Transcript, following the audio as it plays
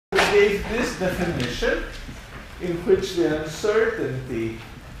gave this definition in which the uncertainty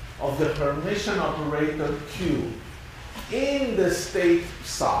of the Hermitian operator Q in the state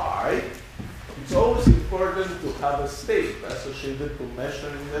psi, it's always important to have a state associated to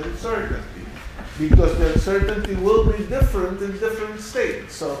measuring the uncertainty, because the uncertainty will be different in different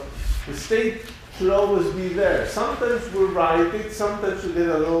states. So the state should always be there. Sometimes we write it, sometimes we get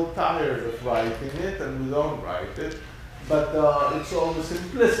a little tired of writing it and we don't write it, but it's always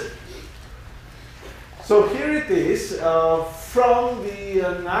implicit. So here it is. From the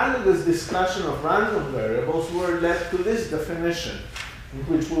analogous discussion of random variables, we're led to this definition, in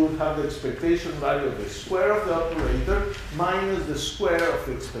which we would have the expectation value of the square of the operator minus the square of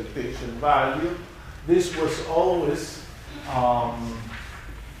the expectation value. This was always,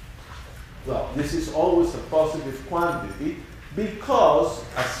 this is always a positive quantity, because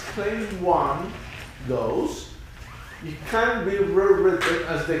as claim 1 goes, it can be rewritten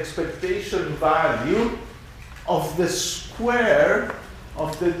as the expectation value of the square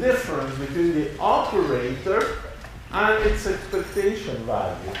of the difference between the operator and its expectation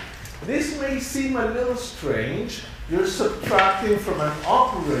value. This may seem a little strange. You're subtracting from an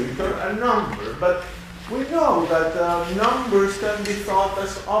operator a number, but we know that numbers can be thought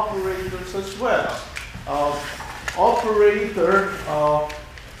as operators as well. Operator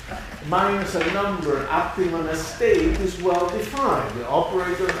minus a number acting on a state is well defined. The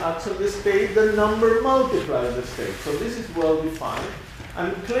operator acts on the state, the number multiplies the state. So this is well defined.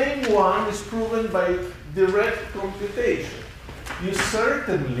 And claim 1 is proven by direct computation. You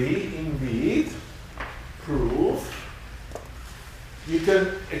certainly, indeed, prove you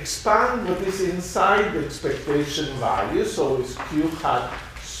can expand what is inside the expectation value, so it's Q hat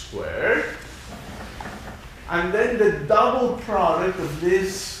squared. And then the double product of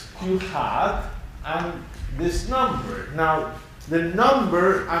this Q hat and this number. Now, the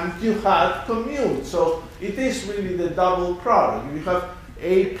number and Q hat commute, so it is really the double product. You have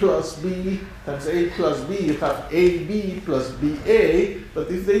A plus B times A plus B, you have AB plus BA, but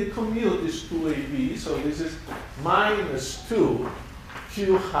if they commute, it's 2AB, so this is minus 2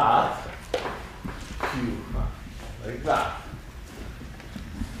 Q hat, like that.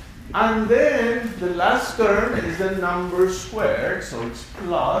 And then the last term is the number squared, so it's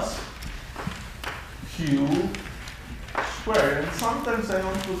plus Q squared. And sometimes I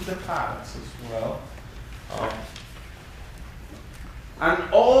don't put the hats as well.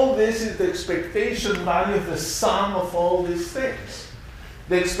 And all this is the expectation value of the sum of all these things.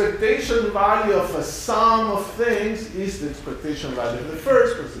 The expectation value of a sum of things is the expectation value of the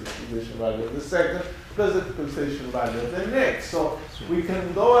first, plus the expectation value of the second, plus the expectation value of the next. So we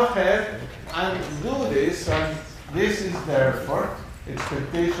can go ahead and do this, and this is therefore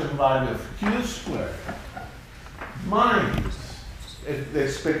expectation value of Q squared minus the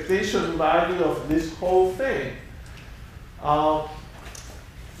expectation value of this whole thing.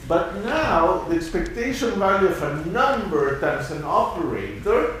 But now, the expectation value of a number times an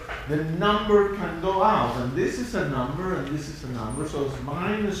operator, the number can go out. And this is a number, and this is a number. So it's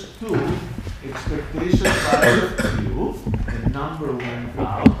minus 2 expectation value of Q. The number went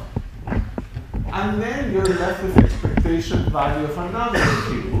out. And then you're left with expectation value of another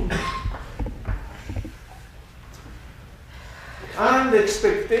Q. And the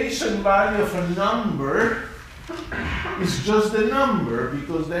expectation value of a number is just the number,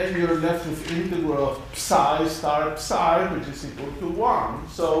 because then you're left with integral of psi star psi, which is equal to 1.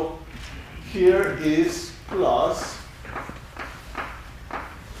 So here is plus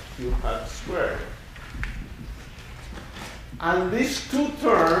Q hat squared. And these two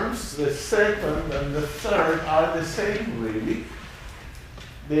terms, the second and the third, are the same really.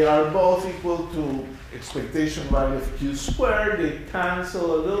 They are both equal to expectation value of Q squared. They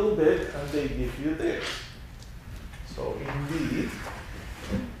cancel a little bit, and they give you this. So indeed,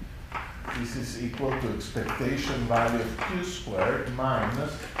 this is equal to expectation value of Q squared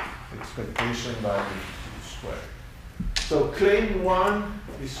minus expectation value of Q squared. So claim 1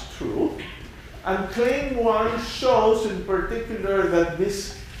 is true. And claim 1 shows in particular that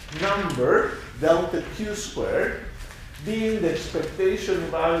this number, delta Q squared, being the expectation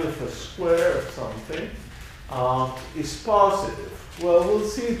value of a square of something, is positive. Well, we'll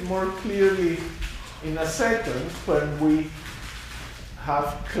see it more clearly in a second when we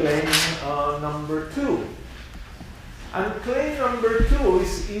have claim number 2. And claim number 2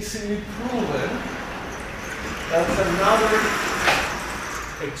 is easily proven. That's another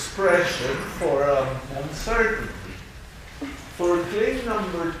expression for uncertainty. For claim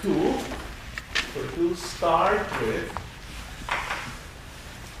number 2, to start with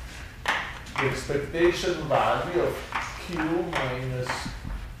the expectation value of Q minus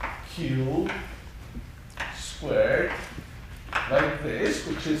q squared like this,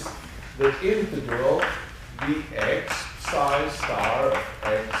 which is the integral dx psi star of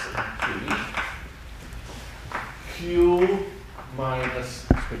x and t, q minus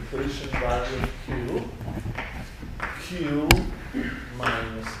expectation value of q, q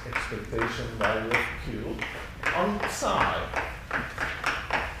minus expectation value of q on psi.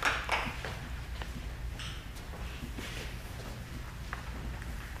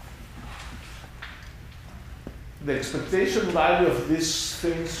 The expectation value of this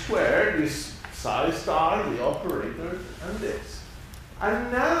thing squared is psi star, the operator, and this.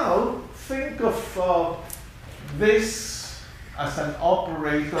 And now think of this as an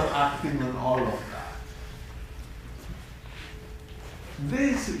operator acting on all of that.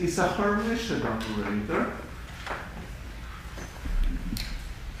 This is a Hermitian operator.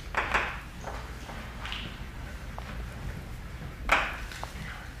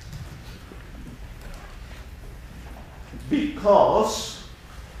 Because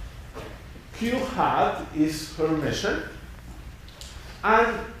q hat is Hermitian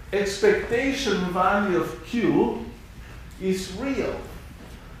and expectation value of q is real.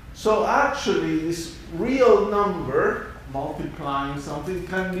 So actually this real number multiplying something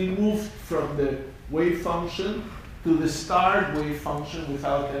can be moved from the wave function to the starred wave function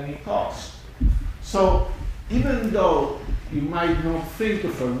without any cost. So even though you might not think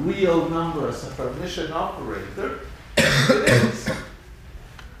of a real number as a Hermitian operator, it is.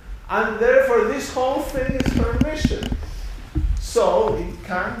 And therefore this whole thing is Hermitian. So it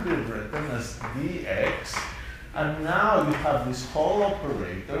can be written as dx, and now you have this whole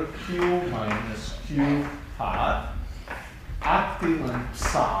operator q minus q hat acting on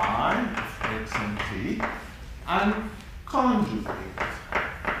psi of x and t and conjugate.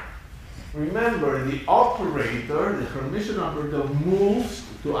 Remember, the operator, the Hermitian operator, moves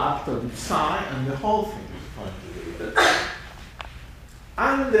to act on psi, and the whole thing is conjugated.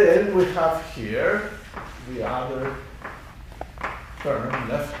 And then we have here the other term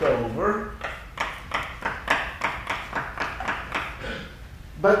left over.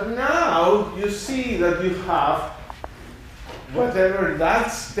 But now you see that you have whatever that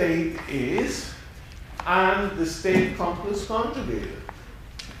state is and the state complex conjugated.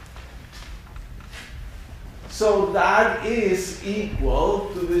 So that is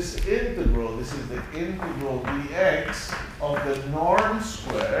equal to this integral. This is the integral dx of the norm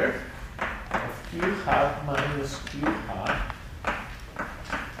squared of q hat minus q hat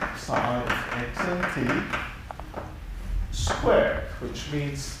psi of x and t squared, which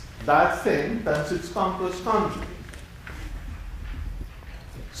means that thing times its complex conjugate.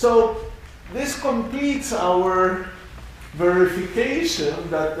 So this completes our verification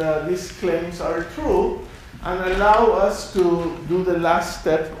that these claims are true, and allow us to do the last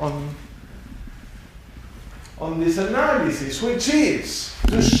step on this analysis, which is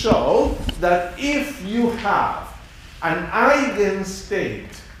to show that if you have an eigenstate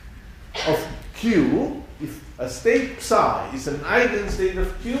of q, if a state psi is an eigenstate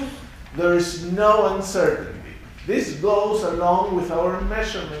of q, there is no uncertainty. This goes along with our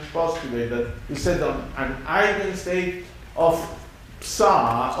measurement postulate that we said on an eigenstate of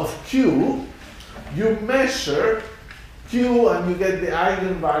psi of q, you measure q and you get the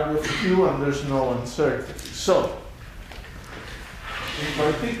eigenvalue of q and there's no uncertainty. So, in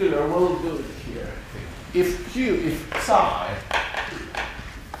particular, we'll do it here. If psi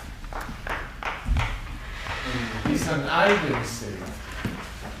is an eigenstate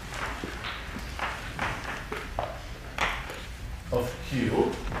of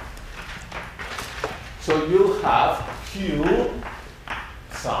q, so you'll have q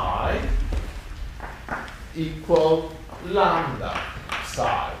psi equal lambda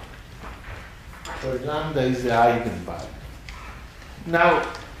psi, where lambda is the eigenvalue. Now,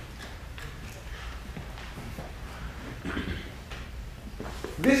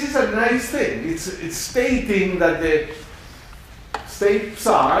 this is a nice thing. It's stating that the state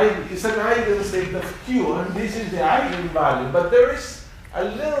psi is an eigenstate of q, and this is the eigenvalue. But there is a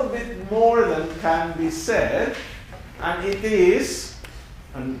little bit more than can be said, and it is,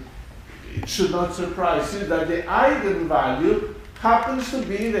 and it should not surprise you, that the eigenvalue happens to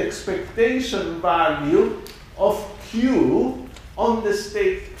be the expectation value of q on the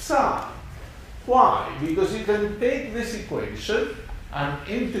state psi. Why? Because you can take this equation and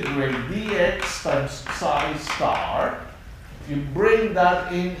integrate dx times psi star. You bring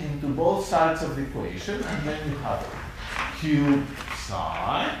that into both sides of the equation, and then you have q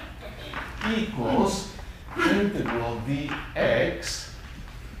psi equals integral dx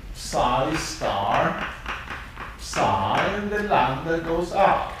psi star psi, and the lambda goes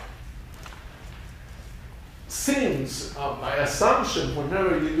up. since my assumption,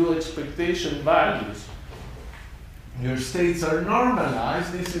 whenever you do expectation values, your states are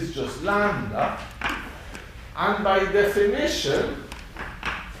normalized, this is just lambda. And by definition,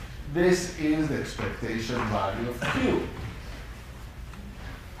 this is the expectation value of Q.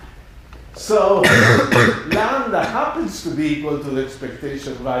 So lambda happens to be equal to the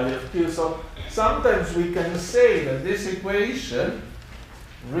expectation value of Q. So sometimes we can say that this equation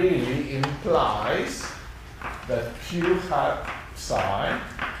really implies that Q hat psi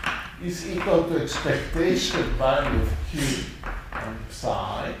is equal to expectation value of Q and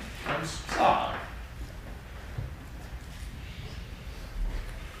psi times psi.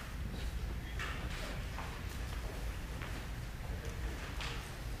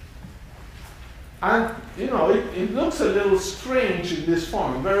 And, you know, it looks a little strange in this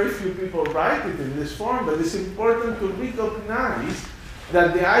form. Very few people write it in this form, but it's important to recognize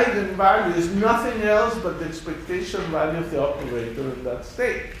that the eigenvalue is nothing else but the expectation value of the operator in that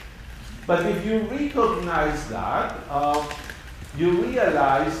state. But if you recognize that, you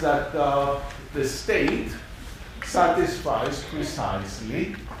realize that the state satisfies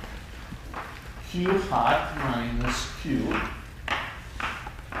precisely Q hat minus Q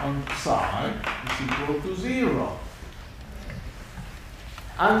on psi is equal to 0.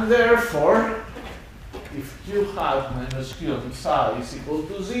 And therefore, if Q hat minus Q on psi is equal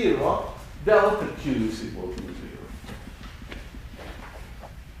to 0, delta Q is equal to 0.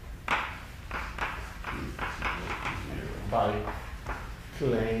 By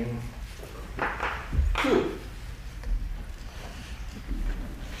claim 2.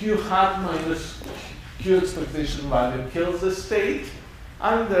 Q hat minus Q expectation value kills the state,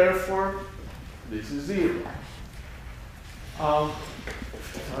 and therefore this is 0.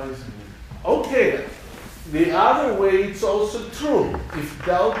 Okay, the other way it's also true. If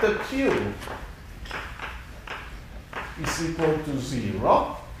delta Q is equal to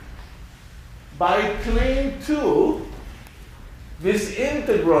 0, by claim 2, this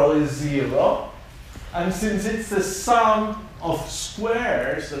integral is 0, and since it's the sum of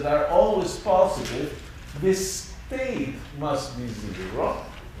squares that are always positive, this state must be 0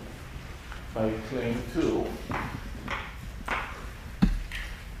 by claim 2.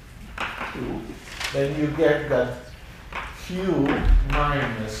 Then you get that Q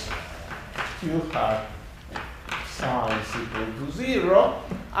minus Q hat psi is equal to 0,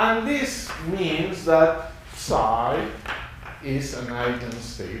 and this means that psi is an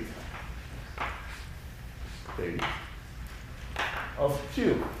eigenstate of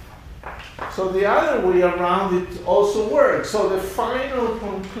Q. So the other way around it also works. So the final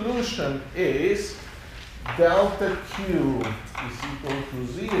conclusion is delta Q is equal to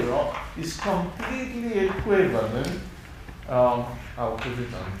 0 is completely equivalent, I'll put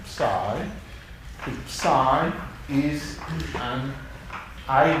it on psi, to psi is an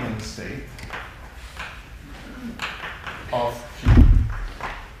eigenstate of Q.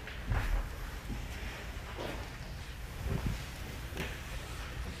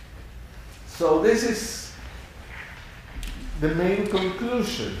 So this is the main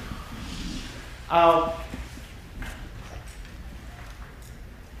conclusion.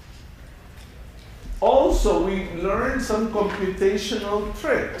 Also, we learned some computational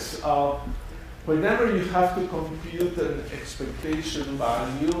tricks. Whenever you have to compute an expectation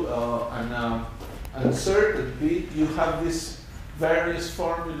value and uncertainty, you have these various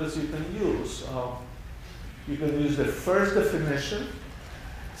formulas you can use. You can use the first definition.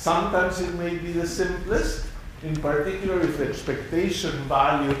 Sometimes it may be the simplest, in particular if the expectation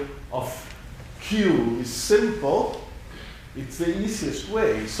value of Q is simple, it's the easiest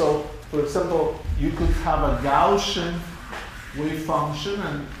way. So, for example, you could have a Gaussian wave function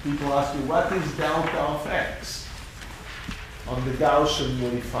and people ask you, what is delta of x on the Gaussian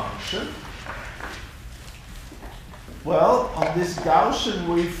wave function? Well, on this Gaussian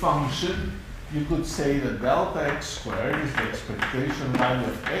wave function, you could say that delta x squared is the expectation value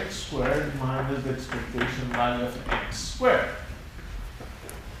of x squared minus the expectation value of x squared.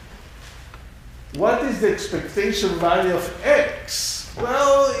 What is the expectation value of x?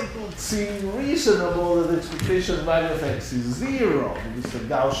 Well, it would seem reasonable that the expectation value of x is 0, because the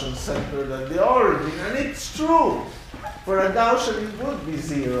Gaussian centered at the origin, and it's true. For a Gaussian, it would be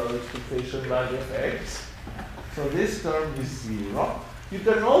 0, the expectation value of x. So this term is 0. You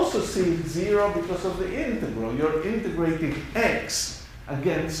can also see it's 0 because of the integral. You're integrating x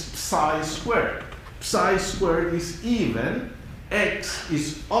against psi squared. Psi squared is even. X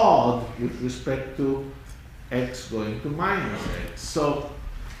is odd with respect to x going to minus x. So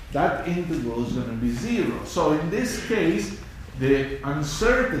that integral is going to be 0. So in this case, the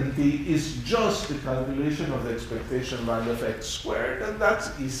uncertainty is just the calculation of the expectation value of x squared, and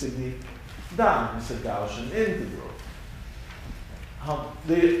that's easily done. It's a Gaussian integral.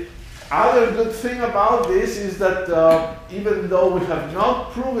 The other good thing about this is that even though we have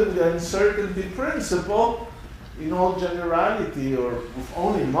not proven the uncertainty principle, in all generality, or we've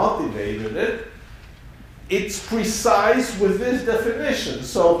only motivated it, it's precise with this definition.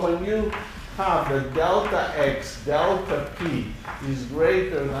 So when you have that delta x, delta p is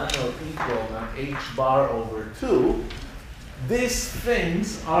greater than or equal than h bar over 2, these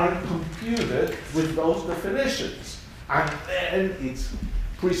things are computed with those definitions. And then it's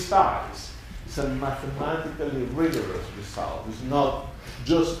precise. It's a mathematically rigorous result. It's not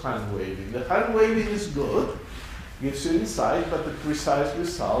just hand waving. The hand waving is good, gives you insight, but the precise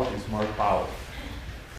result is more powerful.